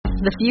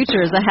The future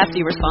is a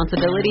hefty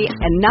responsibility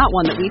and not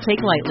one that we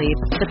take lightly.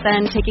 But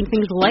then, taking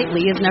things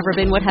lightly has never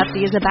been what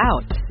Hefty is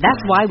about. That's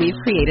why we've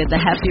created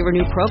the Hefty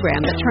Renew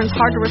program that turns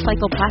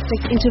hard-to-recycle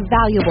plastics into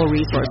valuable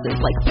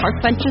resources like park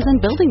benches and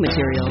building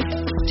materials.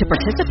 To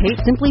participate,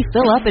 simply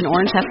fill up an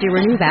orange Hefty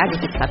Renew bag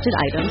with accepted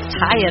items,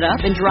 tie it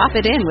up, and drop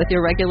it in with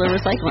your regular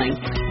recycling.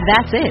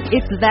 That's it.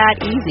 It's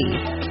that easy.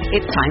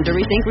 It's time to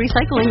rethink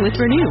recycling with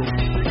Renew.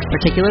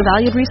 Particular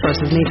valued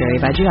resources may vary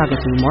by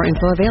geography. More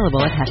info available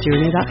at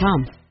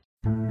heftyrenew.com.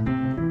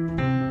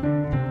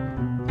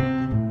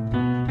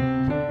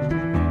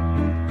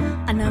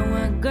 I know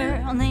a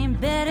girl named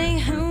Betty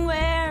who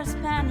wears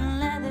patent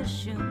leather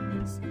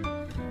shoes.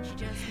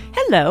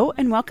 Hello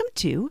and welcome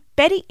to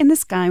Betty in the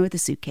Sky with a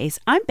Suitcase.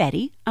 I'm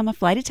Betty. I'm a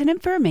flight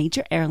attendant for a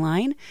major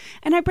airline,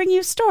 and I bring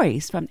you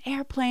stories from the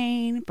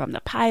airplane, from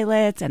the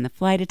pilots and the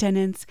flight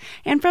attendants,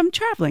 and from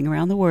traveling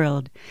around the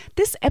world.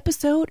 This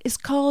episode is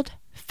called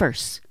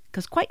Firsts,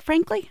 because quite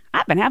frankly,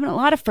 I've been having a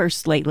lot of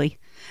firsts lately.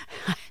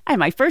 I had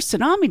my first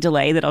tsunami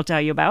delay that I'll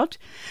tell you about.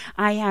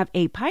 I have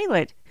a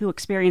pilot who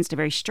experienced a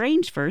very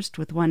strange first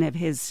with one of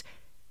his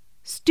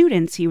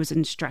students he was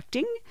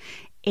instructing,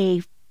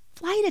 a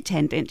flight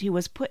attendant who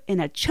was put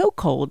in a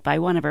chokehold by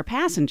one of her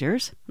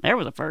passengers. There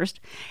was a first.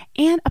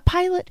 And a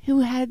pilot who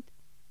had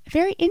a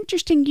very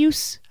interesting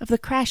use of the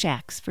crash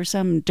axe for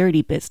some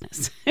dirty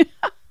business.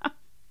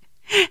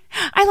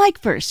 I like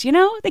firsts, you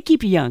know? They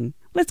keep you young.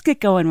 Let's get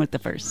going with the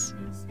firsts.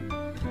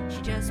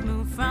 She just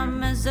moved from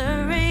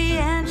Missouri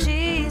and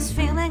she's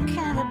feeling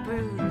kind of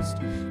bruised.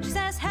 She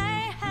says,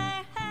 hey,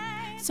 hey,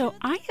 hey. So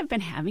I have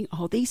been having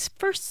all these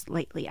firsts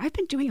lately. I've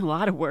been doing a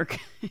lot of work.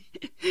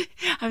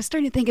 I was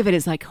starting to think of it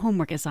as like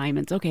homework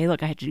assignments. Okay,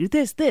 look, I had to do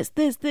this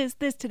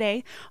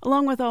today,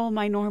 along with all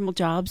my normal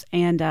jobs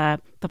and the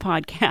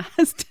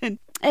podcast and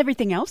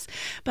everything else.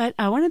 But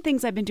one of the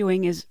things I've been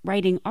doing is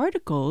writing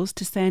articles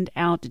to send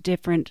out to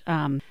different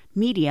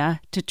media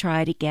to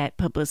try to get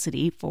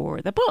publicity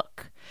for the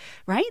book,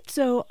 right?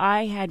 So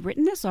I had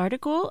written this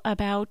article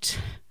about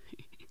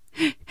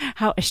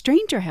how a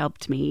stranger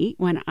helped me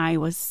when I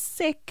was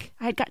sick.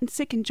 I had gotten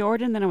sick in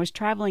Jordan, then I was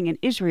traveling in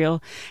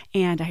Israel,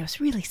 and I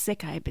was really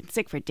sick. I had been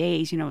sick for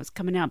days. You know, it was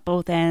coming out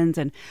both ends,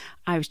 and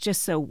I was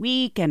just so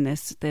weak, and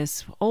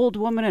this old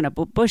woman in a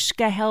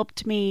babushka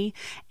helped me,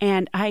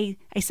 and I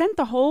sent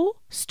the whole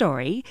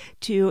story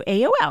to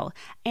AOL,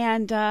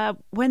 and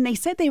when they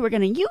said they were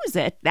going to use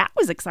it, that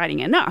was exciting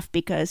enough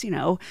because, you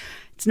know,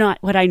 it's not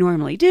what I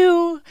normally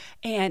do,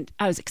 and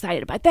I was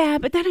excited about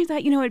that. But then I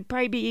thought, you know, it'd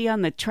probably be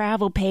on the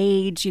travel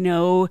page, you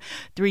know,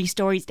 3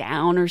 stories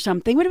down or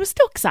something, but it was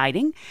still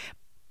exciting.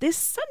 This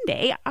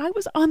Sunday, I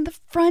was on the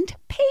front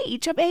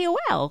page of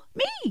AOL.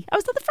 Me! I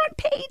was on the front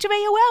page of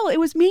AOL. It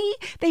was me.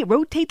 They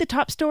rotate the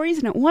top stories,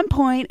 and at one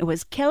point, it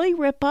was Kelly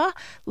Ripa,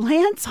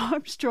 Lance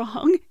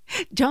Armstrong,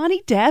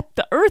 Johnny Depp,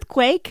 the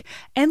earthquake,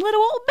 and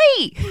little old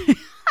me.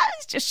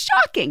 It's just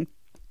shocking.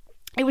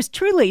 It was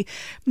truly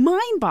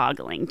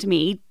mind-boggling to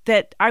me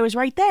that I was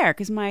right there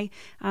because I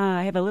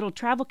have a little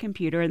travel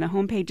computer and the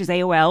homepage is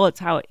AOL. It's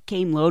how it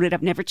came loaded.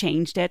 I've never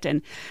changed it.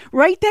 And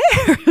right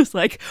there, it was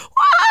like,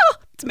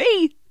 wow, it's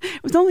me.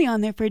 It was only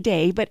on there for a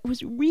day, but it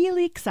was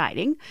really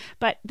exciting.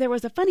 But there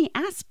was a funny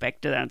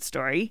aspect to that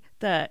story.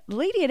 The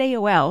lady at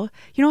AOL,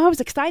 you know, I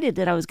was excited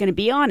that I was going to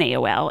be on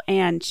AOL,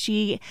 and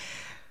she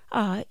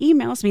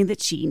emails me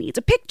that she needs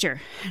a picture.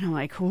 And I'm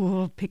like,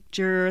 oh,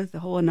 picture, the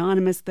whole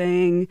anonymous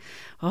thing.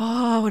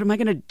 Oh, what am I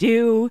going to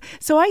do?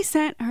 So I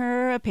sent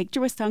her a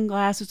picture with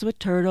sunglasses with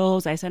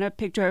turtles. I sent her a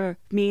picture of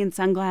me in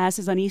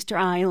sunglasses on Easter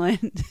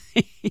Island.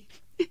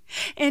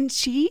 And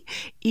she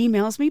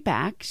emails me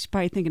back. She's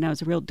probably thinking I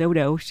was a real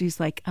dodo. She's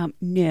like,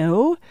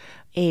 no,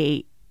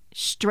 a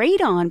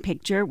straight-on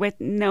picture with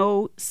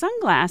no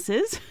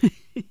sunglasses.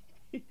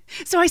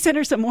 So I sent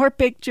her some more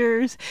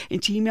pictures,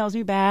 and she emails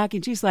me back,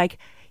 and she's like,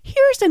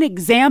 here's an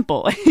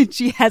example. And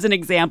she has an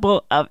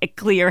example of a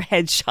clear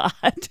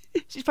headshot.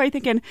 She's probably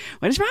thinking,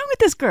 what is wrong with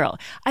this girl?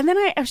 And then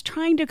I was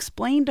trying to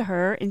explain to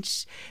her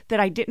that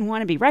I didn't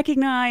want to be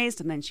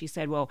recognized. And then she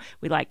said, well,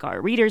 we like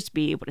our readers to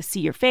be able to see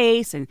your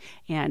face and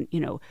you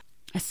know,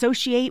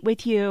 associate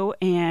with you.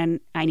 And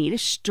I need a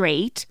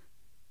straight,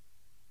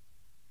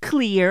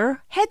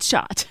 clear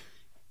headshot.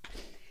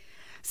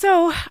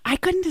 So I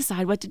couldn't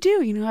decide what to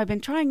do. You know, I've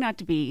been trying not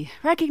to be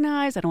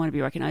recognized. I don't want to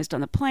be recognized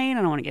on the plane. I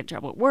don't want to get in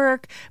trouble at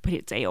work. But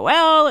it's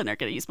AOL, and they're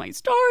going to use my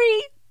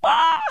story.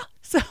 Ah!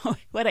 So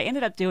what I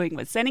ended up doing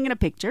was sending in a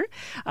picture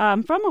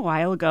from a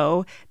while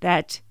ago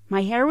that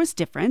my hair was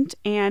different,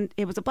 and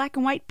it was a black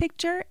and white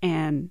picture,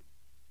 and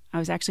I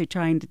was actually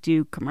trying to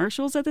do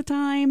commercials at the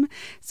time.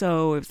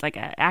 So it was like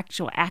an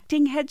actual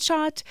acting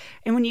headshot.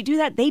 And when you do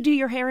that, they do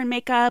your hair and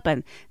makeup,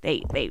 and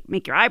they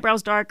make your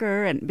eyebrows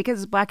darker. And because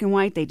it's black and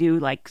white, they do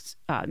like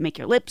make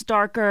your lips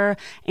darker.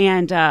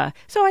 And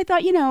so I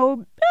thought, you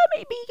know,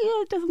 maybe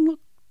it doesn't look,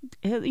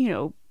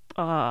 you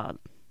know,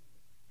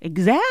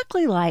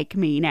 exactly like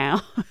me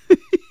now.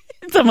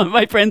 Some of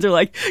my friends are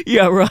like,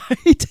 yeah,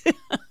 right.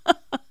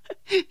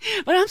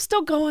 But I'm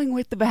still going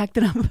with the fact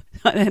that I'm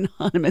not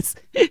anonymous,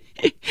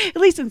 at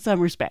least in some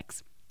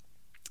respects.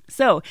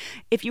 So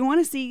if you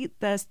want to see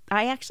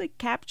I actually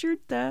captured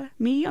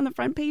me on the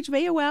front page of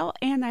AOL,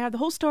 and I have the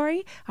whole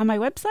story on my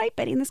website,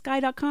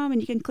 bettyinthesky.com,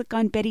 and you can click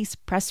on Betty's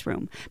Press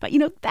Room. But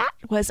that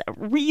was a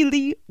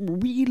really,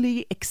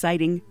 really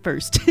exciting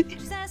first. She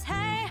says,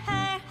 hey,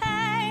 hey,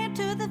 hey,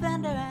 to the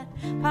vendor at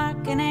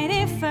Park and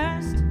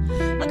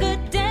 81st. A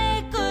good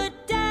day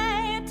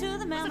to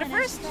the man. Was it a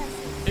first?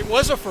 It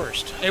was a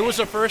first. It was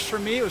a first for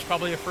me. It was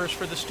probably a first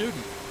for the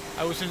student.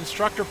 I was an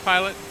instructor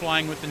pilot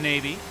flying with the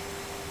Navy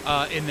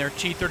in their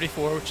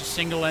T-34, which is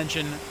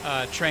single-engine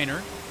trainer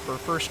for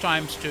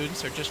first-time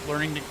students. They're just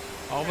learning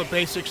all the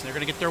basics. They're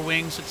going to get their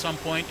wings at some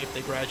point if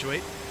they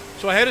graduate.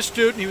 So I had a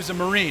student. He was a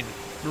Marine.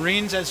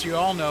 Marines, as you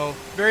all know,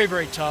 very,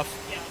 very tough.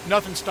 Yeah.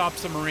 Nothing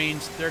stops the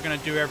Marines. They're going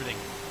to do everything.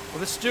 Well,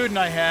 the student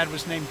I had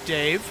was named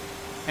Dave,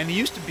 and he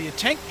used to be a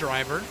tank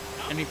driver,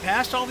 and he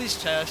passed all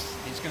these tests.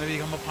 He's going to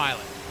become a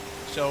pilot.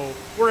 So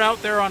we're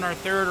out there on our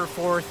third or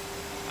fourth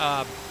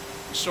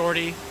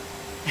sortie,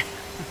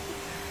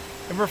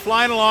 and we're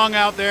flying along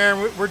out there,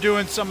 and we're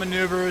doing some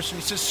maneuvers, and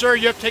he says, sir,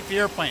 you have to take the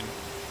airplane.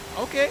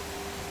 Okay.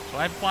 So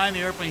I'm flying the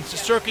airplane. He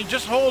says, sir, can you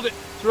just hold it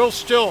real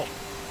still,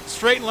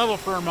 straight and level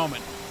for a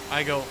moment?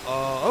 I go,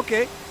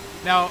 okay.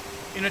 Now,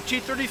 in a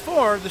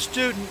T-34, the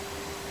student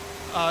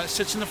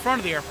sits in the front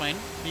of the airplane.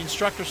 The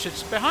instructor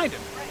sits behind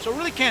him. So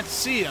really can't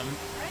see him.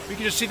 We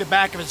can just see the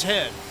back of his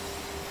head.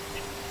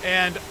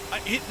 And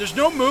there's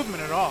no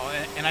movement at all.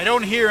 And I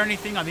don't hear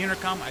anything on the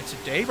intercom. I said,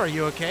 Dave, are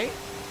you okay?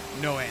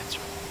 No answer.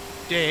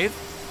 Dave,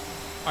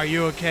 are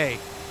you okay?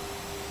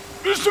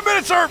 Just a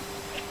minute, sir.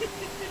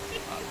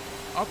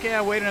 Okay,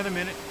 I wait another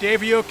minute.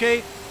 Dave, are you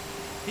okay?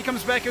 He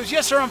comes back and goes,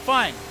 yes, sir, I'm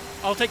fine.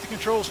 I'll take the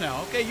controls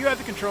now. Okay, you have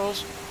the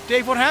controls.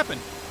 Dave, what happened?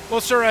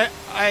 Well, sir,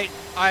 I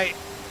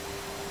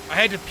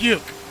had to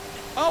puke.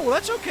 Oh, well,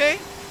 that's okay.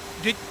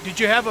 Did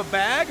you have a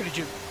bag, or did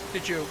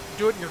you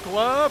do it in your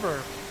glove,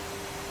 or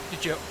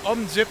did you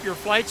unzip your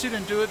flight suit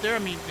and do it there? I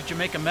mean, did you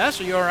make a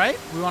mess? Are you all right?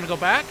 We want to go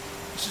back?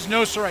 He says,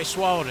 no, sir, I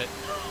swallowed it.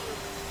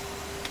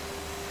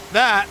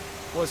 That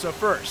was a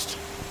first.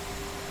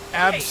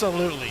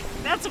 Absolutely.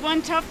 That's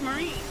one tough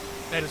Marine.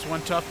 That is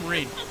one tough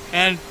Marine.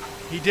 And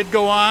he did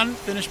go on,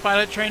 finished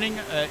pilot training,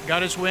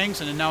 got his wings,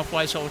 and now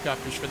flies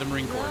helicopters for the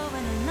Marine Corps.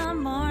 Glowing in the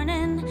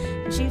morning,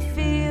 and she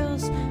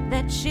feels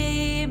that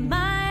she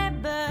might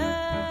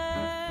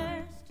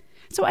burst.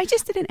 So I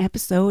just did an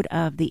episode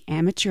of the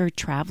Amateur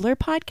Traveler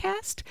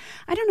podcast.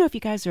 I don't know if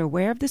you guys are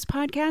aware of this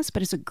podcast,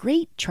 but it's a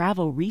great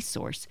travel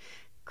resource.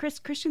 Chris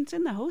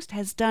Christensen, the host,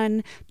 has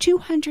done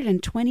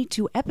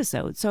 222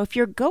 episodes. So if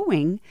you're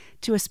going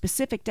to a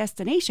specific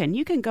destination,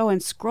 you can go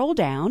and scroll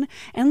down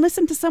and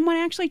listen to someone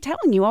actually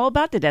telling you all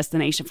about the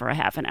destination for a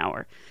half an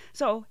hour.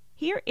 So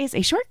here is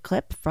a short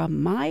clip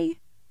from my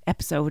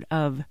episode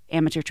of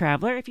Amateur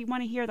Traveler. If you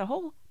want to hear the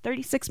whole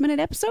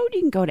 36-minute episode, you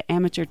can go to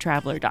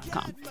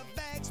amateurtraveler.com.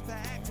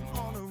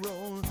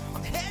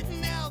 I'm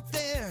heading out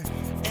there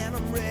and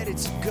I'm ready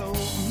to go.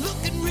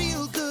 Looking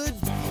real good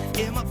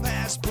in my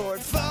passport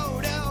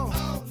photo.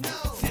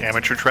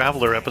 Amateur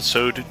Traveler,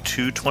 episode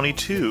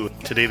 222.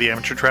 Today, the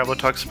Amateur Traveler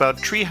talks about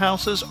tree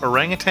houses,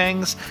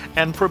 orangutans,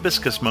 and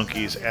proboscis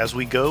monkeys as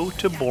we go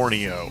to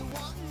Borneo.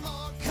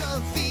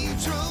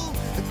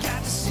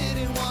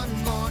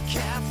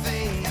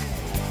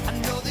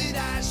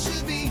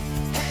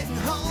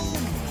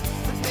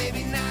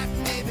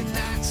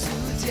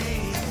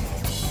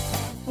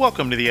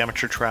 Welcome to the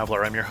Amateur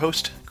Traveler. I'm your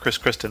host, Chris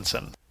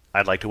Christensen.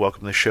 I'd like to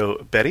welcome to the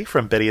show Betty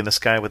from Betty in the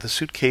Sky with a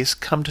Suitcase,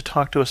 come to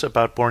talk to us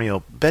about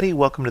Borneo. Betty,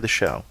 welcome to the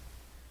show.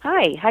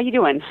 Hi, how you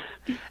doing?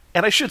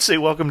 And I should say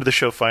welcome to the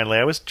show finally.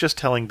 I was just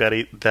telling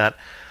Betty that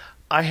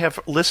I have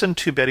listened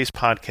to Betty's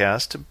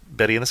podcast,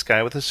 Betty in the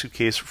Sky with a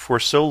Suitcase, for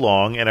so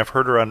long, and I've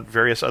heard her on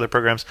various other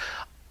programs.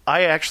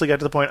 I actually got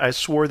to the point I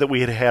swore that we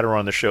had her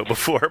on the show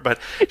before, but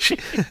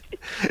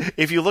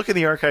if you look in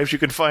the archives, you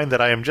can find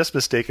that I am just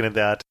mistaken in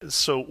that.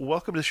 So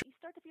welcome to the show.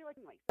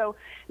 So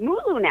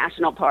Mulu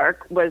National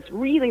Park was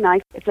really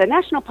nice. It's a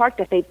national park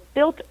that they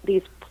built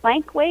these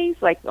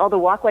plankways, like all the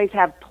walkways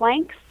have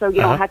planks, so you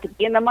don't have to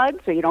be in the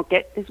mud, so you don't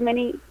get as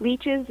many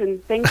leeches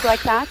and things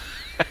like that.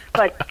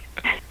 But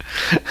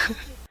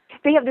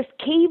they have this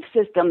cave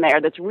system there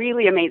that's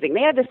really amazing.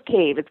 They have this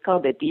cave, it's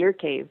called the Deer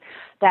Cave,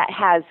 that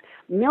has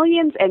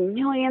millions and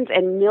millions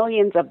and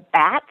millions of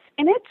bats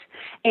in it.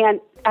 And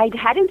I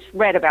hadn't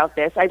read about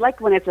this. I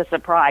like when it's a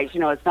surprise. You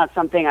know, it's not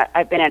something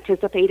I've been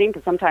anticipating,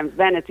 because sometimes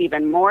then it's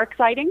even more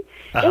exciting.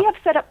 They have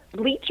set up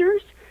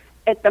bleachers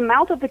at the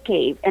mouth of the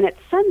cave, and at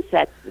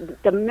sunset,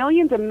 the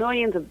millions and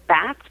millions of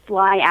bats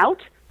fly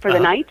out for the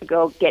night to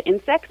go get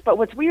insects. But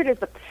what's weird is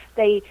that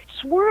they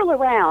swirl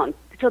around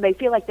until they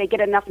feel like they get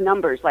enough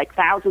numbers, like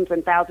thousands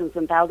and thousands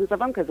and thousands of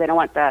them, because they don't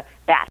want the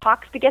bat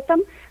hawks to get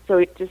them. So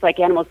it's just like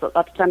animals,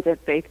 sometimes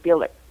they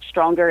feel it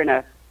stronger in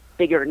a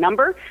bigger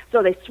number.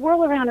 So they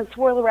swirl around,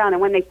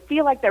 and when they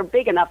feel like they're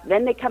big enough,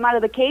 then they come out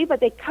of the cave,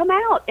 but they come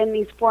out in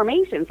these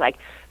formations, like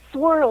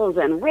swirls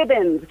and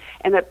ribbons,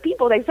 and the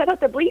people, they set up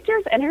the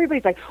bleachers, and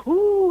everybody's like,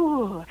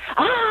 ooh,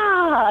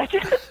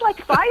 just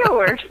like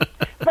fireworks.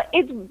 But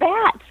it's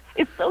bats.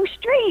 It's so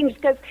strange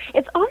because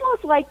it's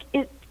almost like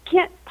it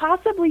can't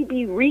possibly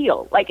be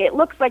real. Like it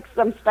looks like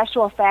some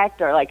special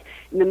effect, or like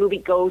in the movie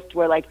Ghost,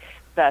 where like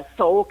the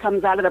soul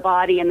comes out of the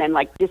body and then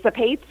like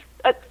dissipates.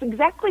 That's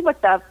exactly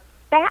what the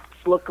bats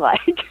look like.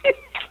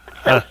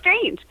 So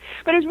strange,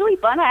 but it was really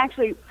fun. I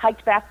actually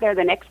hiked back there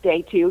the next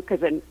day too,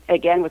 because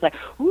again was like,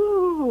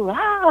 ooh,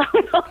 wow,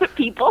 with all the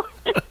people.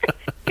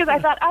 Because I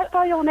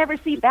thought you'll never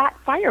see bat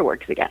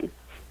fireworks again.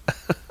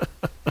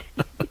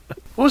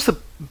 What was the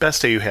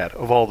best day you had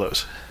of all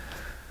those?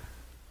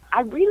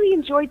 I really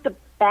enjoyed the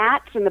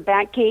bats and the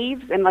bat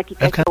caves, and like you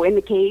guys go in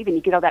the cave and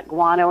you get all that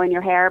guano in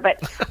your hair.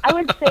 But I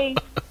would say,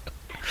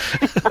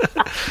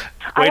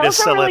 way to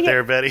sell really it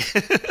there, Betty.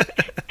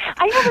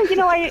 I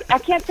haven't, I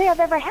can't say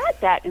I've ever had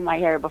that in my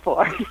hair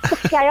before.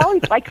 Like, I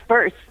always liked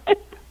first.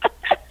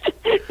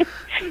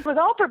 I was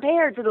all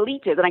prepared for the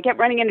leeches, and I kept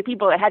running into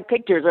people that had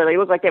pictures where they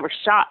looked like they were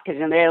shot because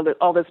they had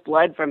all this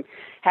blood from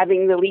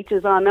having the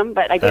leeches on them,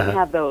 but I didn't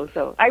have those.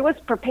 So I was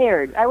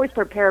prepared. I always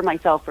prepare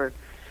myself for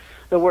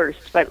the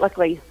worst, but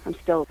luckily I'm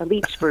still a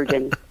leech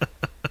virgin.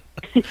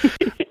 Heading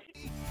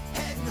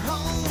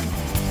home,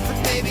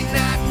 but maybe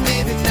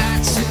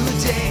not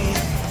today.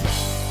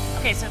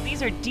 Okay, so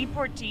these are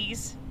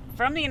deportees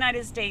from the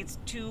United States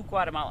to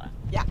Guatemala.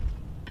 Yeah.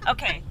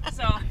 Okay,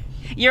 so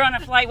you're on a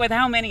flight with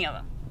how many of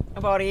them?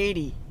 About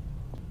 80.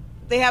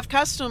 They have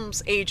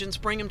customs agents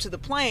bring them to the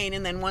plane,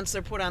 and then once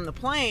they're put on the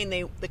plane,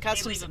 the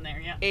customs leave them there,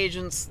 yeah.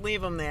 agents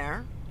leave them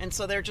there, and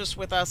so they're just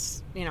with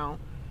us,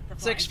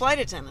 6 flight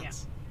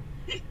attendants.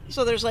 Yeah.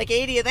 So there's like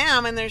 80 of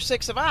them, and there's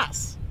 6 of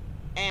us.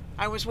 And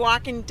I was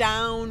walking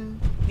down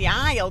the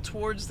aisle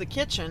towards the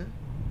kitchen,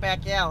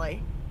 back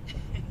alley.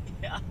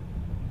 Yeah.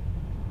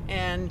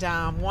 And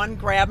one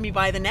grabbed me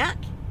by the neck.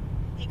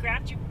 He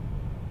grabbed you?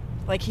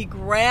 Like he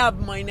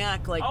grabbed my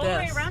neck like all this. All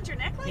the way around your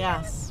neck like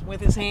Yes,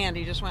 with his hand.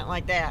 He just went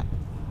like that.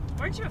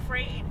 Weren't you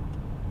afraid?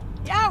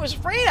 Yeah, I was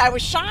afraid. I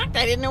was shocked.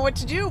 I didn't know what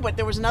to do. But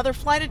there was another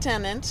flight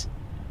attendant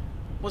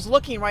was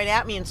looking right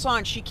at me and saw,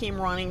 and she came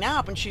running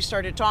up, and she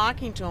started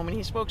talking to him, and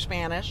he spoke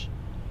Spanish.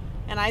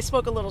 And I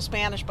spoke a little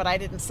Spanish, but I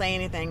didn't say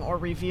anything or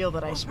reveal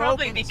that I spoke.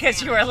 Probably because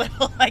Spanish. You were a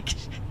little like...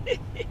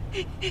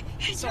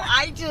 So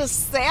I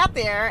just sat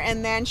there,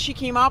 and then she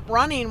came up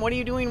running. What are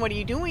you doing? What are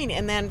you doing?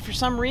 And then for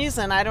some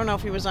reason, I don't know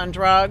if he was on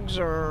drugs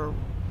or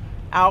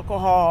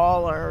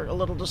alcohol or a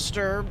little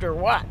disturbed or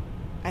what.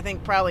 I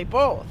think probably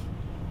both.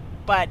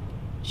 But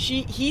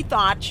he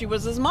thought she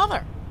was his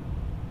mother.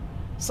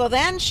 So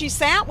then she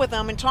sat with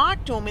him and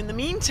talked to him in the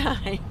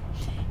meantime.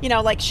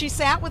 Like she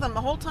sat with him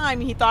the whole time.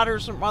 He thought her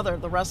was her mother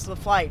the rest of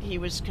the flight. He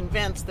was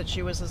convinced that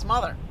she was his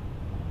mother.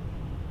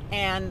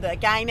 And the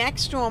guy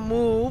next to him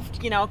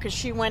moved, because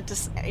she went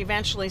to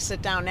eventually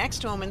sit down next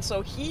to him. And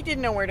so he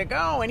didn't know where to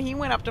go. And he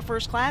went up to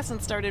first class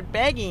and started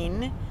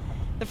begging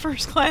the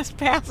first class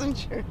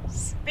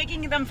passengers.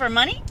 Begging them for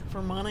money?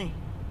 For money.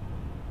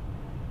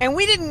 And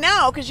we didn't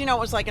know because, it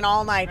was like an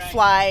all-night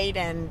flight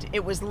and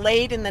it was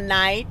late in the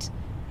night.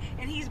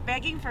 And he's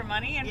begging for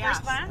money in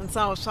first class? And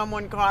so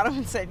someone caught him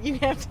and said, you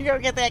have to go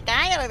get that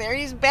guy out of there.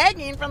 He's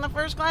begging from the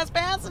first class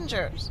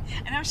passengers.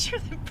 And I'm sure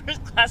the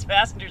first class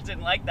passengers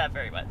didn't like that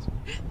very much.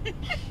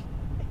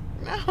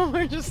 No,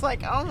 we're just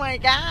like, oh my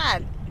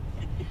God.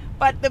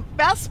 But the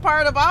best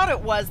part about it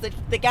was that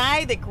the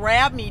guy that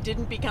grabbed me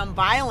didn't become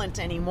violent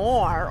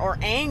anymore or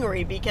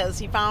angry because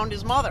he found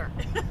his mother.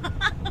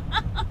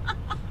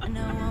 I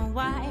know a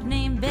wife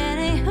named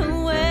Betty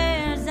who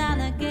wears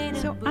alligator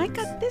So boots. I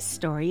got this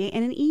story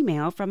in an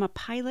email from a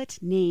pilot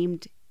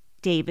named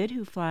David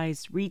who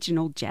flies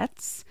regional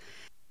jets.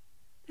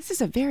 This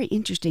is a very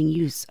interesting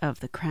use of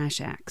the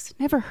crash axe.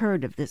 Never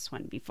heard of this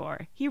one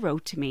before. He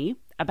wrote to me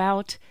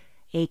about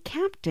a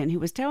captain who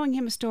was telling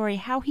him a story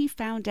how he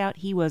found out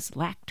he was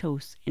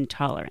lactose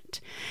intolerant.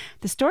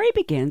 The story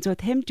begins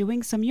with him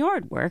doing some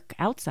yard work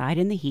outside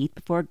in the heat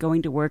before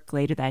going to work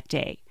later that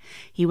day.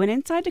 He went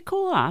inside to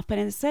cool off, but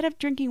instead of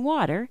drinking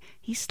water,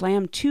 he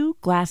slammed 2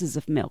 glasses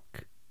of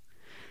milk.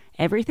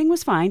 Everything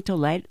was fine till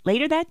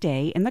later that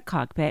day in the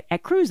cockpit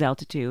at cruise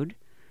altitude.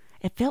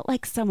 It felt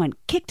like someone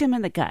kicked him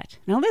in the gut.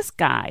 Now this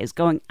guy is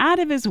going out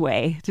of his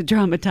way to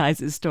dramatize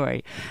his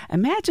story.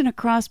 Imagine a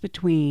cross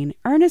between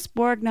Ernest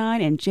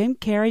Borgnine and Jim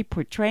Carrey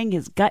portraying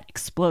his gut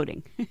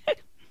exploding.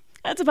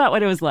 That's about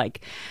what it was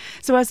like.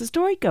 So as the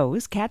story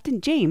goes,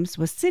 Captain James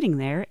was sitting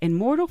there in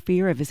mortal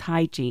fear of his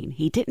hygiene.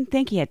 He didn't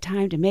think he had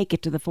time to make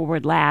it to the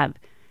forward lab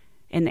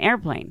in the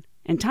airplane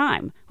in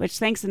time, which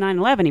thanks to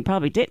 9/11 he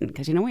probably didn't,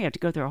 because we have to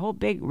go through a whole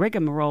big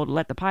rigmarole to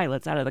let the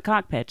pilots out of the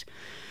cockpit.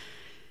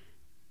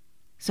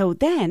 So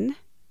then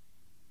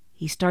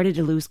he started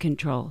to lose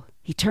control.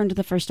 He turned to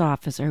the first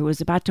officer, who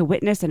was about to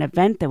witness an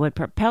event that would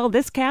propel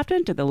this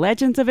captain to the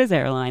legends of his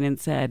airline, and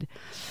said,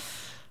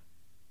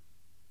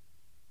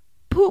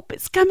 "Poop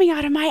is coming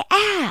out of my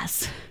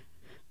ass."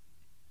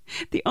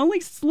 The only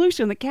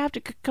solution the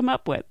captain could come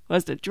up with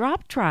was to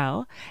drop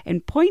trowel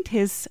and point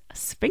his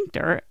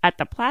sphincter at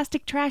the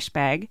plastic trash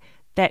bag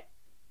that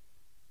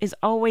is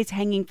always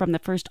hanging from the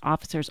first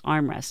officer's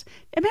armrest.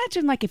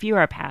 Imagine like if you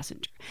are a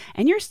passenger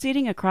and you're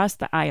sitting across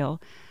the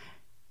aisle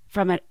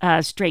from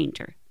a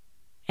stranger.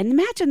 And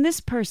imagine this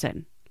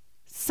person,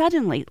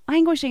 suddenly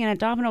languishing in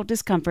abdominal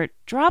discomfort,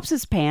 drops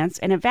his pants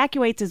and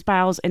evacuates his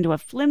bowels into a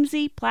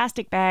flimsy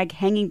plastic bag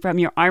hanging from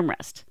your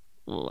armrest.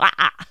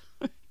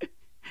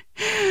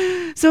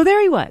 So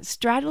there he was,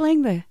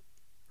 straddling the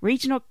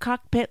regional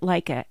cockpit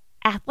like an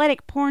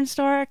athletic porn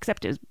star,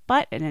 except his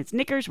butt and his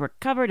knickers were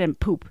covered in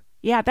poop.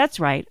 Yeah, that's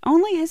right.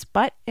 Only his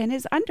butt and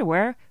his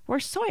underwear were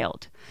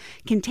soiled.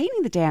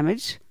 Containing the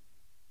damage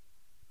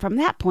from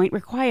that point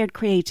required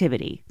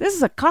creativity. This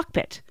is a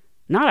cockpit,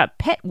 not a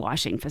pet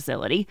washing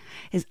facility.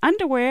 His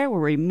underwear were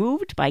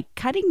removed by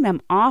cutting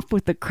them off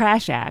with the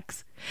crash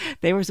axe.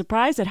 They were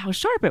surprised at how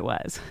sharp it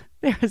was.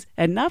 There was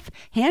enough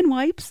hand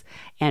wipes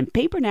and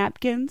paper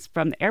napkins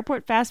from the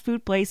airport fast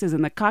food places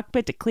in the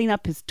cockpit to clean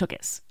up his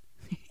tuchus.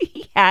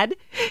 He had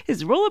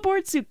his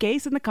rollerboard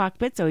suitcase in the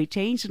cockpit, so he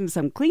changed into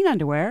some clean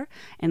underwear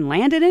and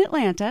landed in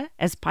Atlanta,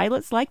 as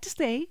pilots like to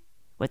say,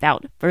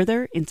 without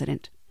further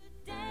incident.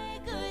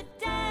 Good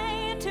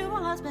day to a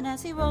husband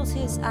as he rolls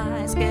his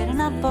eyes,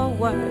 getting up for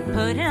work,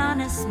 put it on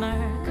his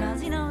smirk,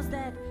 'cause he knows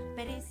that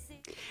Betty's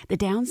sick. The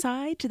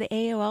downside to the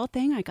AOL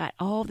thing, I got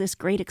all this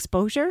great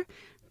exposure.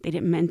 They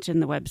didn't mention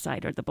the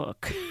website or the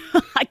book.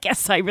 I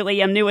guess I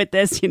really am new at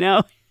this,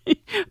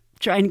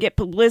 trying to get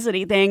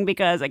publicity thing,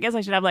 because I guess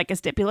I should have like a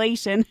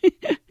stipulation.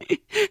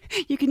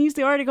 You can use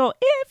the article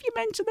if you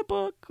mention the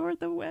book or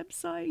the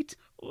website.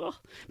 Ugh.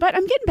 But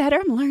I'm getting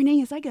better. I'm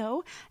learning as I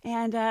go.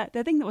 And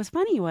the thing that was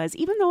funny was,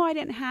 even though I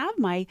didn't have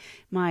my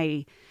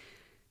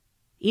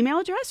email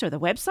address or the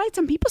website,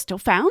 some people still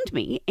found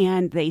me,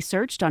 and they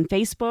searched on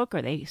Facebook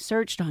or they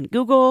searched on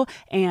Google,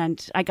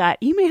 and I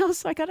got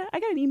emails. I got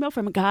an email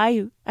from a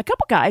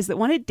couple guys that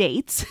wanted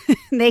dates.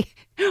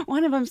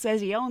 One of them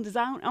says he owns his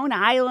own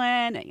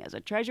island and he has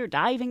a treasure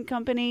diving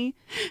company,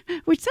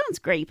 which sounds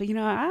great, but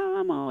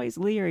I'm always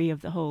leery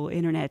of the whole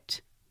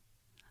internet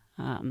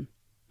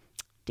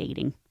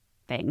dating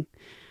thing.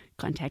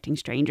 Contacting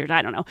strangers,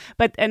 I don't know.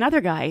 But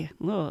another guy,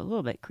 a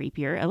little bit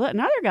creepier,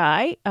 another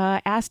guy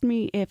asked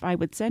me if I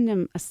would send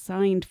him a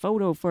signed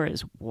photo for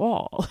his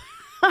wall.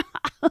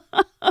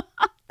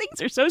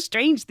 Things are so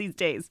strange these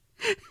days.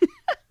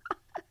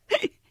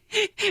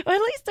 Well,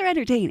 at least they're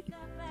entertaining.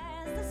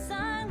 As the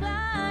sun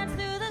glides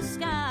through the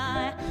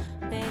sky,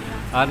 baby,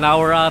 Now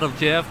we're out of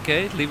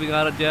JFK, leaving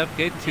out of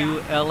JFK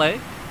to LA.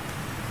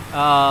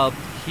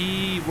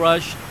 He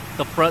rushed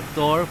the front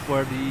door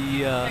for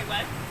the...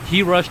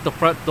 He rushed the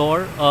front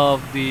door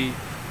of the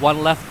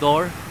one left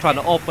door, trying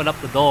to open up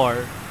the door.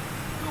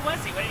 Who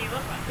was he? What did he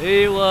look like?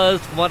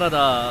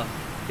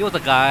 He was a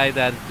guy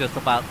that's just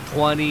about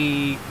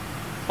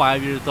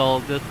 25 years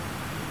old.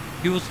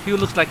 He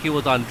looks like he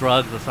was on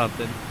drugs or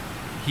something.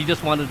 He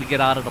just wanted to get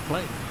out of the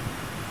plane.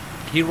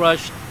 He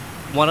rushed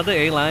one of the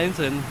A-lines,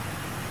 and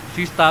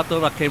she stopped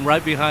him. I came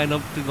right behind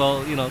him to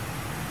go,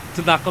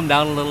 to knock him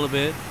down a little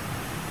bit.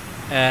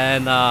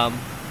 And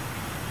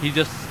he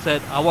just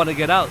said, "I want to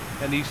get out."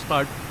 And he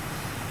started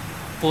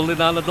pulling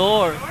on the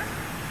door.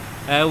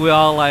 And we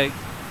all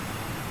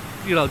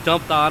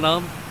jumped on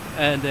him.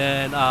 And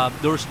then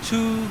there was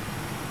two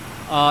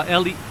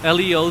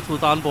LEOs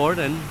was on board,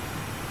 and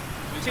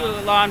Two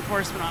law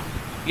enforcement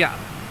officers. yeah,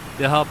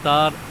 they helped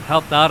out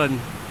and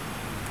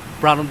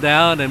brought him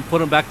down and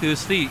put him back to his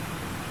seat.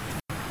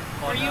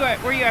 Were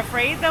you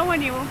afraid though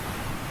when you?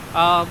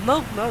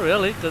 No, not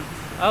really, because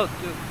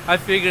I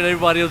figured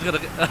everybody was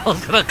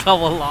gonna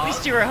come along. At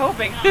least you were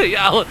hoping. Huh?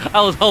 Yeah,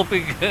 I was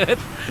hoping good.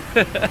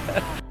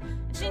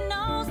 she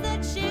knows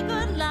that she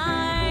could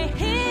lie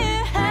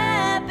here,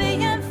 happy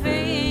and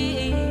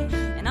free,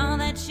 and all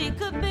that she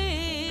could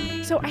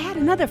be. So I had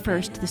another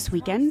first this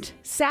weekend.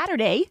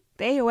 Saturday,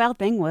 the AOL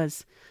thing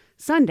was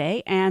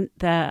Sunday, and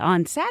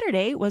on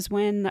Saturday was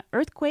when the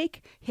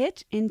earthquake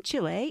hit in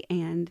Chile,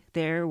 and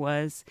I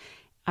was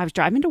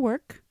driving to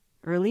work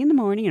early in the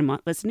morning, and I'm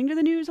listening to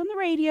the news on the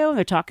radio, and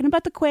they're talking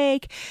about the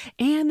quake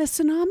and the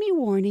tsunami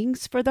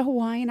warnings for the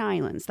Hawaiian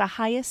Islands, the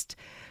highest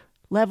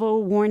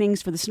level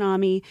warnings for the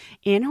tsunami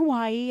in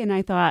Hawaii. And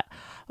I thought,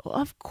 well,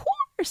 of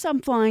course I'm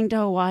flying to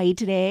Hawaii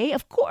today.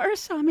 Of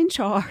course I'm in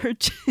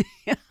charge.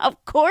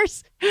 Of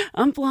course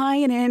I'm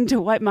flying into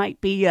what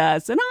might be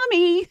a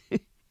tsunami.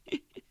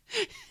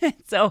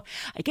 So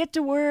I get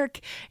to work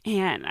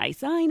and I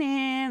sign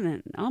in,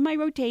 and on my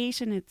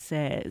rotation it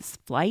says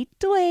flight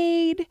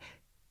delayed,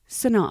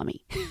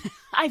 tsunami.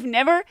 I've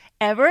never,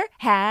 ever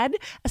had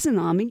a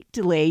tsunami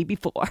delay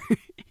before.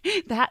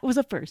 That was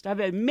a first. I've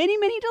had many,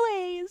 many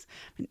delays,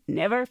 but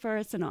never for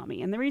a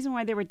tsunami. And the reason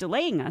why they were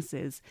delaying us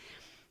is,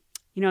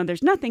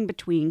 there's nothing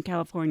between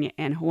California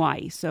and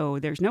Hawaii, so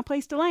there's no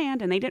place to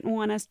land, and they didn't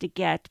want us to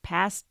get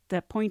past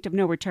the point of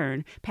no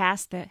return,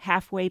 past the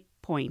halfway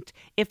point,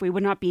 if we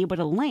would not be able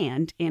to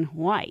land in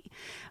Hawaii.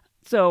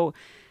 So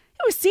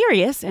it was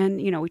serious,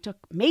 and, we took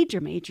major,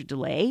 major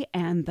delay,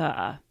 and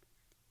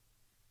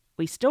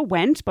we still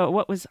went, but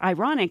what was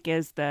ironic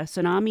is the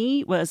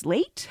tsunami was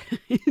late,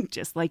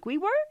 just like we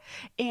were,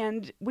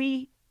 and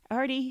we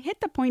already hit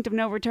the point of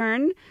no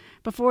return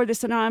before the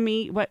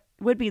tsunami, what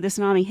would be the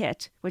tsunami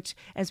hit, which,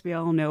 as we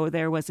all know,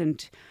 there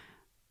wasn't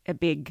a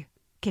big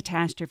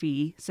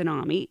catastrophe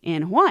tsunami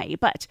in Hawaii.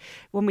 But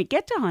when we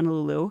get to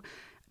Honolulu,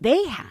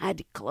 they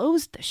had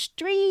closed the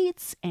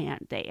streets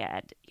and they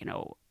had,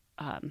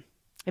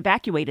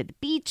 evacuated the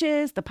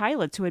beaches. The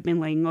pilots who had been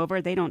laying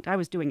over, I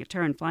was doing a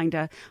turn flying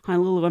to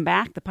Honolulu and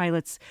back. The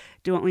pilots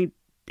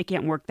they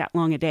can't work that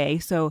long a day.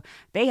 So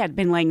they had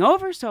been laying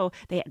over. So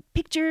they had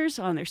pictures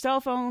on their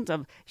cell phones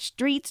of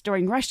streets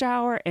during rush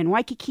hour in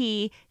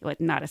Waikiki with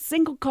not a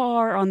single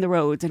car on the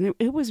roads. And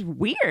it was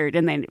weird.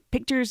 And then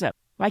pictures of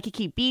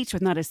Waikiki Beach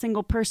with not a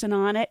single person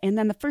on it. And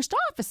then the first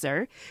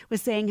officer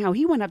was saying how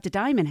he went up to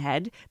Diamond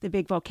Head, the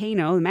big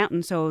volcano, the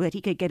mountain, so that he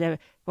could get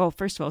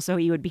first of all, so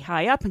he would be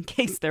high up in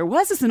case there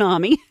was a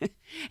tsunami,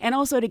 and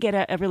also to get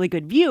a really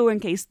good view in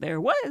case there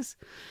was,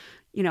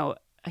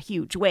 a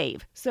huge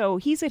wave. So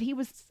he said he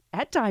was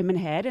at Diamond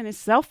Head and his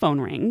cell phone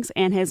rings,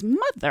 and his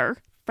mother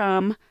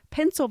from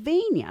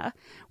Pennsylvania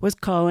was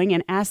calling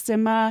and asked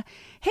him,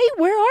 hey,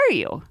 where are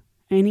you?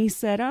 And he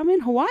said, I'm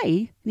in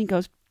Hawaii. And he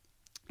goes,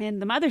 and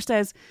the mother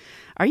says,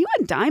 are you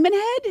on Diamond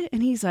Head?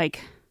 And he's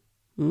like,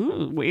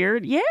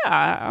 weird. Yeah,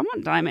 I'm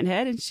on Diamond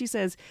Head. And she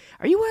says,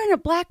 are you wearing a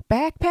black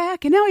backpack?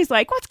 And now he's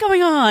like, what's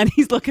going on?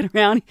 He's looking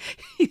around.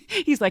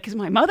 He's like, is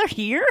my mother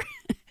here?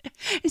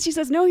 And she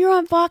says, no, you're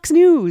on Fox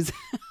News.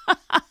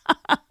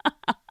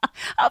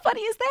 How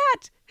funny is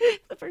that?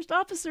 The first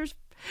officer's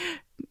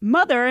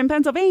mother in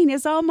Pennsylvania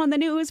saw him on the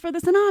news for the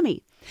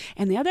tsunami.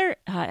 And the other,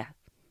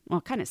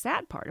 kind of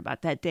sad part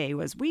about that day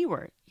was we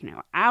were,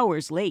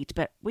 hours late,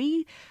 but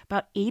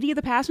about 80 of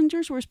the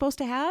passengers we were supposed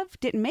to have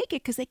didn't make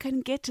it because they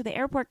couldn't get to the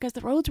airport because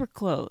the roads were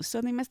closed.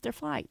 So they missed their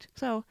flight.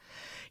 So,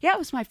 yeah, it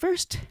was my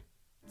first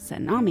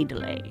tsunami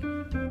delay.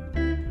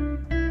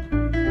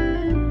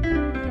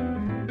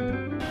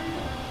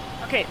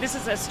 Okay, this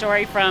is a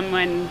story from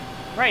a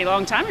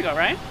long time ago,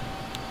 right?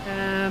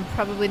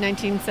 Probably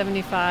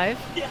 1975.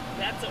 Yeah,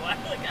 that's a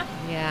while ago.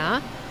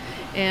 Yeah.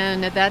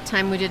 And at that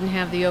time, we didn't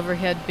have the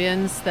overhead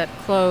bins that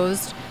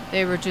closed.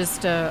 They were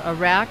just a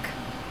rack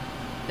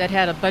that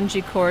had a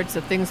bungee cord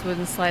so things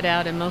wouldn't slide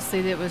out. And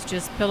mostly it was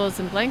just pillows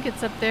and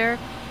blankets up there.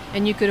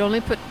 And you could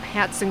only put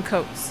hats and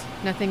coats,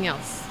 nothing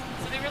else.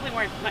 So they really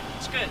weren't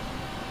much good.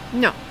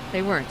 No,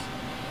 they weren't.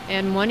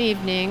 And one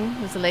evening,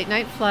 it was a late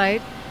night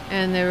flight,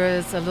 and there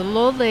was a little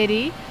old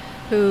lady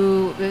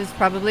who it was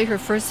probably her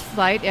first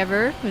flight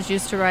ever, was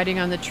used to riding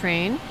on the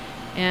train.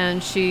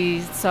 And she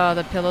saw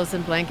the pillows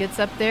and blankets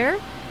up there,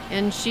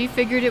 and she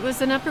figured it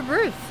was an upper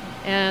berth.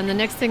 And the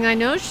next thing I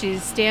know,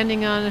 she's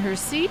standing on her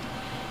seat,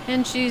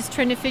 and she's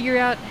trying to figure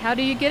out, how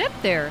do you get up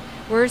there?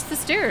 Where's the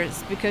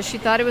stairs? Because she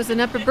thought it was an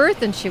upper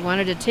berth, and she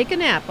wanted to take a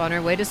nap on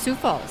her way to Sioux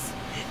Falls.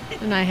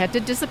 And I had to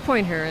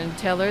disappoint her and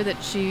tell her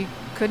that she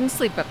couldn't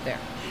sleep up there.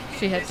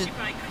 She probably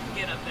couldn't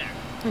get up there.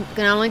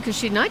 Not only could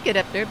she not get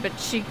up there, but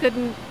she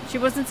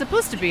wasn't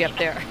supposed to be up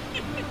there.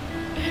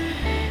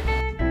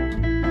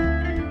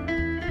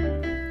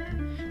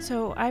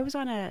 So I was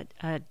on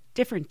a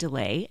different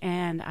delay,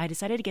 and I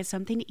decided to get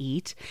something to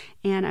eat,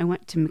 and I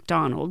went to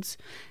McDonald's.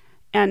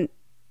 And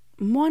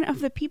one of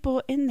the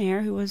people in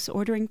there who was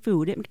ordering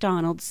food at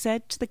McDonald's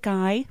said to the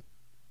guy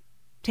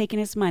taking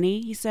his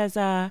money, he says,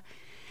 I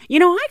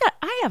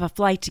have a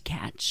flight to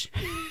catch.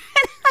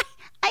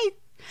 And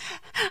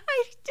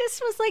I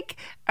just was like,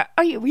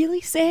 are you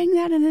really saying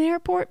that in an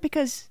airport?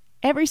 Because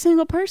every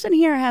single person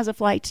here has a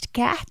flight to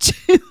catch.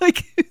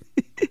 Like,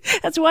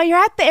 that's why you're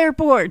at the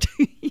airport.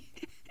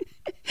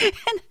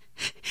 And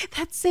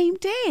that same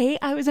day,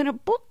 I was in a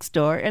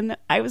bookstore, and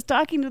I was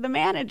talking to the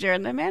manager,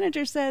 and the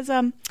manager says,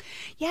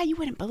 yeah, you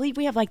wouldn't believe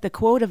we have like the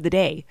quote of the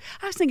day.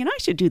 I was thinking I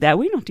should do that.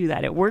 We don't do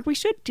that at work. We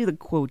should do the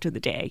quote of the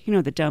day,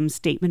 the dumb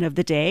statement of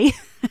the day.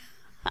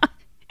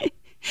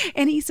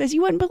 And he says,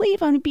 you wouldn't believe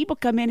how many people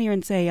come in here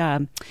and say,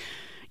 I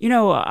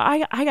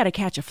got to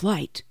catch a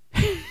flight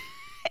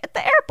at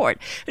the airport.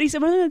 But he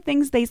said, one of the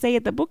things they say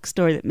at the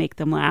bookstore that make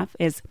them laugh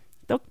is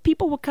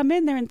people will come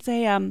in there and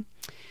say,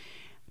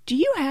 do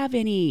you have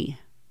any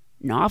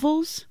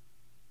novels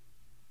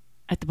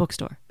at the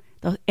bookstore?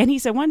 And he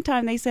said one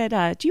time they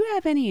said, do you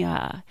have any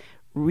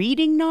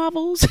reading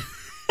novels?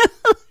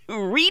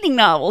 Reading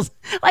novels.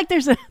 Like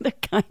there's another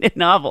kind of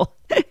novel.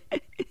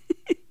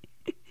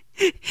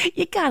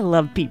 You gotta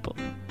love people.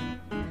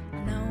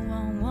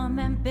 No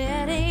woman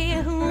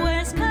Betty who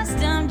wears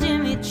custom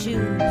Jimmy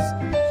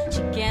Choos.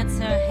 She gets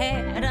her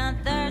hair done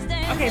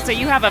Thursday. Okay, so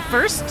you have a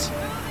first?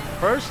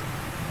 First,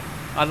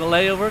 on the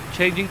layover,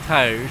 changing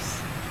tires.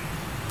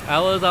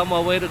 I was on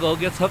my way to go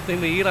get something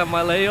to eat on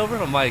my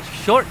layover, on my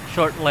short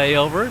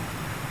layover.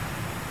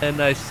 And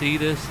I see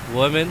this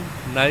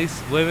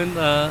nice woman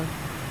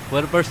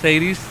with a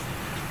Mercedes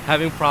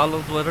having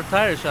problems with her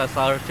tires. I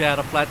saw her, she had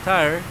a flat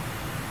tire.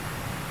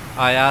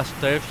 I asked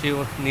her if she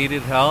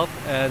needed help,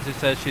 and she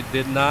said she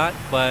did not,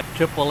 but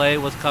AAA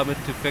was coming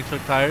to fix her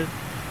tires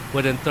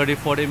within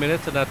 30-40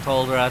 minutes, and I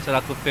told her, I said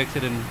I could fix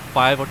it in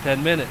 5 or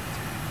 10 minutes.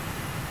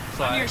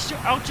 So on your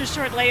ultra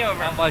short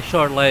layover. On my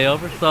short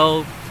layover.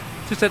 So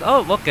she said,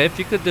 oh, okay, if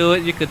you could do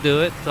it, you could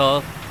do it.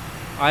 So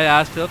I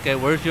asked her, okay,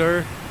 where's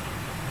your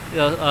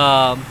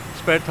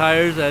spare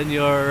tires and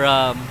your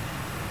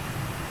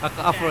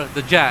for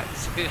the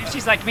Jacks.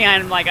 She's like me.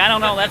 I'm like, I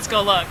don't know. Let's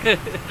go look.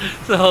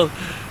 So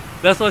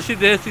that's what she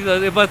did. She said,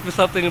 there must be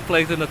something in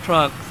place in the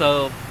trunk.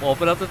 So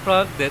opened up the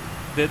trunk,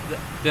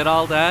 did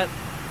all that.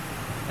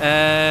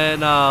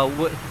 And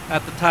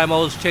at the time I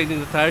was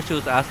changing the tires, she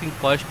was asking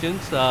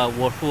questions.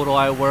 Who do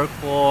I work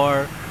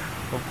for?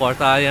 Of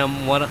course, I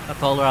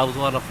told her I was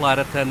one of the flight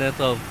attendants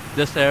of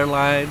this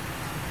airline.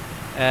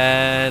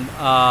 And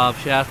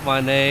she asked my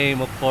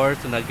name, of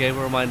course, and I gave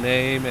her my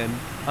name. And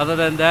other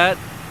than that,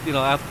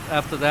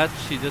 after that,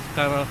 she just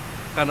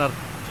kind of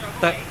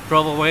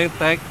drove away and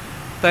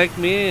thanked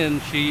me.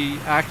 And she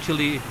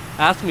actually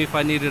asked me if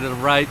I needed a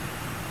ride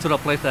to the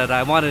place that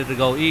I wanted to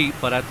go eat.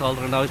 But I told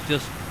her, no, it's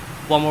just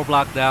one more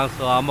block down,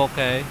 so I'm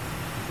okay.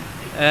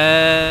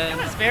 And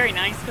That was very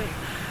nice.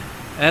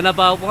 and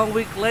about 1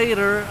 week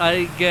later,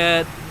 I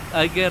get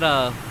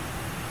a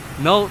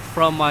note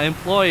from my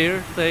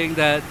employer saying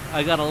that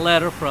I got a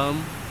letter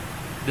from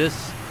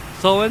this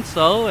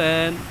so-and-so,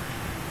 and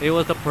it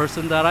was the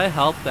person that I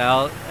helped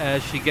out,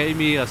 and she gave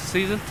me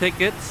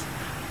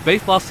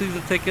baseball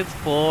season tickets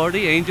for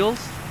the Angels.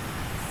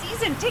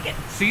 Season tickets.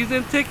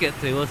 Season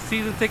tickets. It was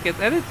season tickets,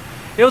 and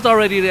it was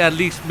already at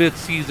least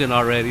mid-season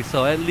already,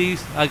 so at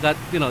least I got,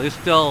 there's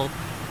still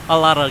a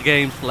lot of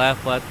games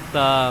left, but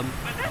But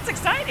that's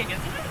exciting, isn't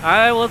it?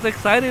 I was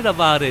excited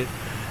about it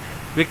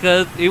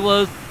because it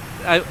was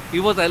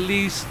at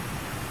least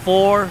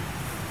four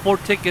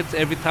tickets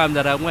every time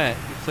that I went.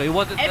 So it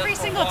wasn't Every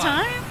just for single one.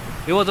 time?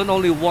 It wasn't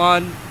only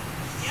one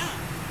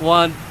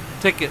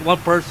ticket, one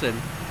person.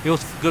 It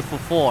was good for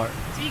four.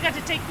 So you got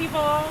to take people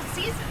all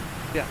season.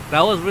 Yeah,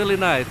 that was really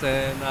nice.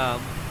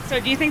 And So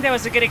do you think that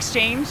was a good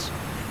exchange?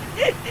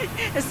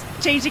 Is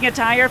changing a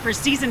tire for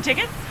season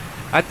tickets?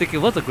 I think it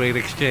was a great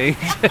exchange.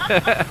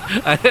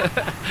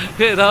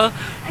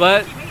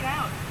 But You made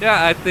out.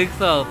 yeah, I think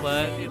so.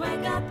 But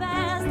Wake up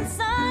as the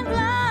sun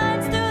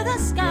glides through the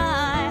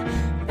sky.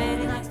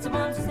 Betty likes to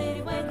watch the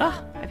city wake up.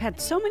 Oh, I've had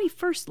so many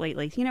firsts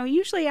lately.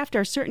 Usually after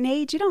a certain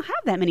age, you don't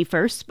have that many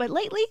firsts, but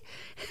lately,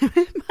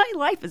 my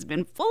life has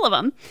been full of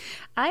them.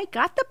 I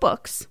got the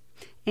books,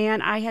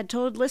 and I had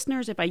told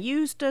listeners if I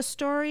used a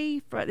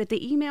story that they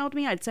emailed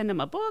me, I'd send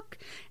them a book.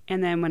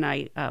 And then when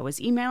I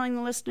was emailing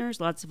the listeners,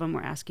 lots of them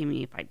were asking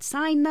me if I'd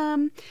sign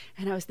them.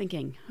 And I was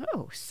thinking,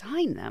 oh,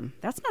 sign them?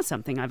 That's not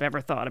something I've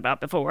ever thought about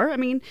before. I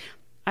mean,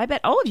 I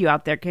bet all of you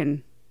out there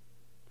can.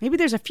 Maybe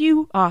there's a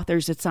few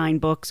authors that sign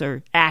books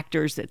or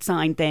actors that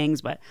sign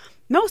things, but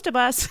most of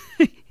us,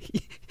 we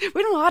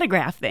don't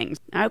autograph things.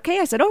 Okay,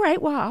 I said, all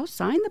right, well, I'll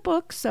sign the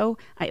book. So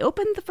I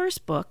opened the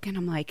first book, and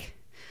I'm like,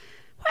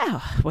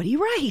 wow, what do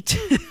you write?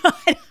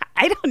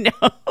 I don't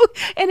know.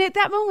 And at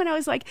that moment, I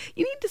was like,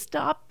 you need to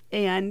stop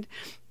and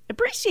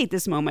appreciate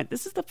this moment.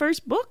 This is the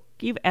first book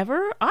you've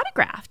ever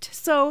autographed.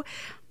 So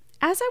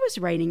as I was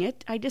writing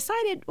it, I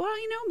decided, well,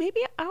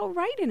 maybe I'll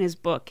write in his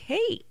book,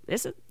 hey,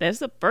 this is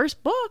the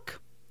first book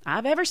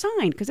I've ever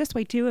signed. Because this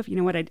way, too, if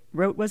what I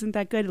wrote wasn't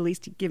that good, at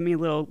least you give me a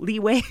little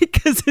leeway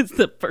because it's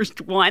the first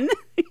one.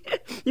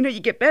 You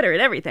get better at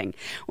everything.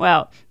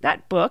 Well,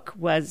 that book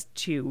was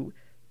to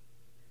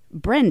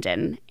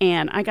Brendan,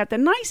 and I got the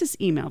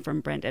nicest email from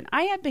Brendan.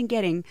 I have been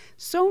getting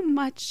so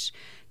much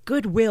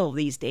goodwill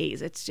these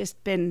days. It's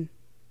just been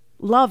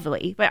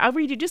lovely. But I'll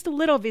read you just a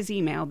little of his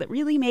email that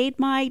really made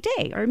my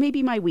day, or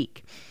maybe my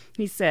week.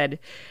 He said,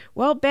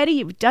 well, Betty,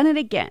 you've done it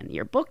again.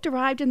 Your book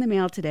arrived in the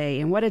mail today,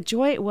 and what a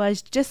joy it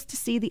was just to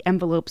see the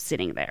envelope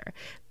sitting there.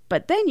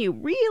 But then you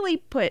really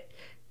put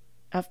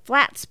a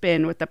flat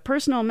spin with the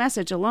personal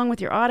message along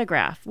with your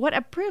autograph. What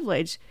a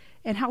privilege,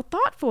 and how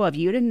thoughtful of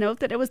you to note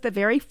that it was the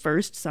very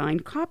first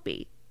signed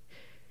copy.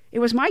 It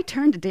was my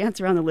turn to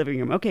dance around the living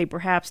room. Okay,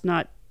 perhaps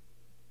not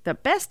the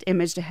best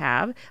image to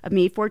have of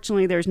me.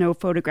 Fortunately, there's no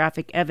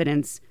photographic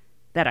evidence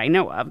that I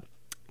know of.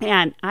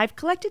 And I've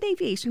collected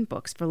aviation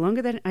books for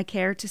longer than I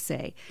care to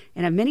say,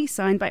 and have many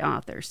signed by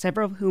authors,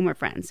 several of whom are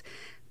friends.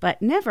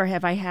 But never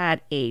have I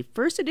had a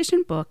first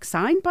edition book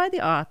signed by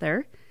the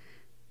author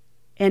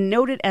and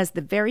noted as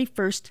the very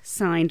first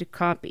signed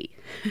copy.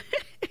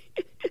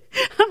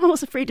 I'm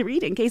almost afraid to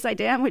read it in case I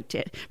damage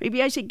it.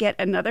 Maybe I should get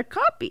another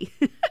copy.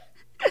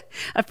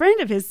 A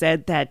friend of his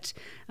said that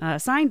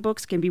signed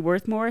books can be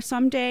worth more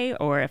someday,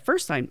 or a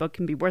first signed book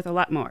can be worth a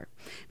lot more.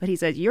 But he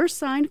said, your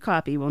signed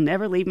copy will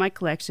never leave my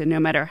collection, no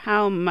matter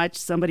how much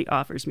somebody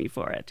offers me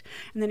for it.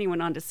 And then he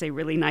went on to say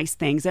really nice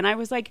things. And I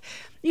was like,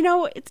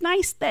 it's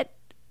nice that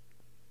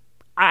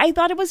I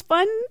thought it was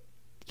fun,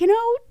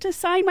 to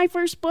sign my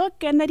first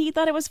book, and that he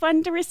thought it was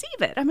fun to receive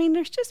it. I mean,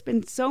 there's just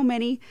been so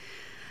many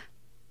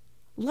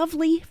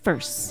lovely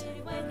firsts.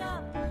 Wake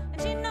up,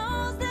 and she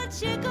knows that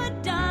she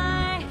could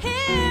die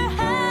here,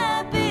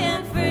 happy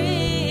and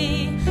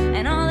free,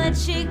 and all that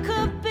she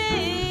could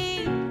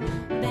be.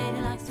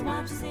 Betty likes to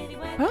watch the city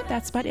wake Well, up.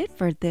 that's about it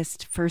for this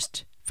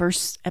first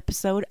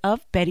episode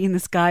of Betty in the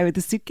Sky with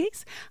a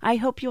Suitcase. I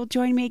hope you'll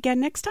join me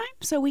again next time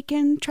so we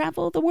can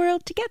travel the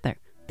world together.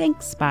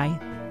 Thanks, bye.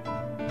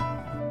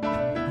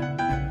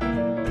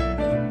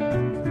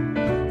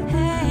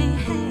 Hey,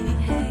 hey,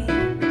 hey.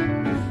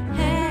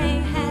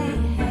 Hey, hey,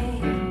 hey.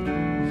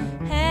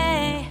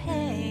 Hey,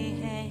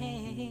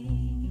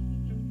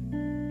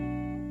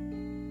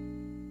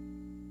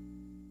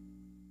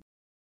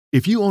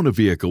 If you own a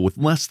vehicle with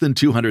less than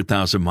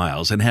 200,000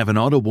 miles and have an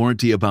auto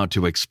warranty about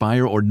to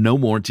expire or no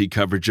warranty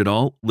coverage at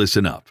all,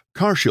 listen up.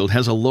 CarShield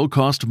has a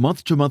low-cost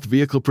month-to-month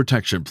vehicle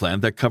protection plan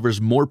that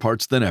covers more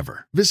parts than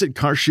ever. Visit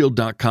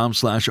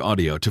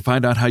carshield.com/audio to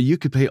find out how you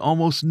could pay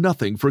almost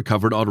nothing for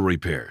covered auto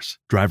repairs.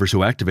 Drivers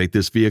who activate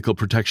this vehicle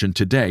protection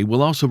today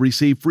will also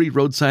receive free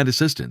roadside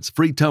assistance,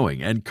 free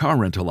towing, and car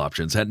rental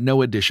options at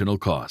no additional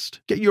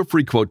cost. Get your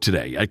free quote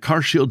today at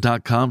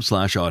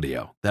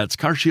carshield.com/audio. That's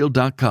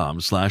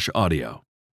carshield.com/audio.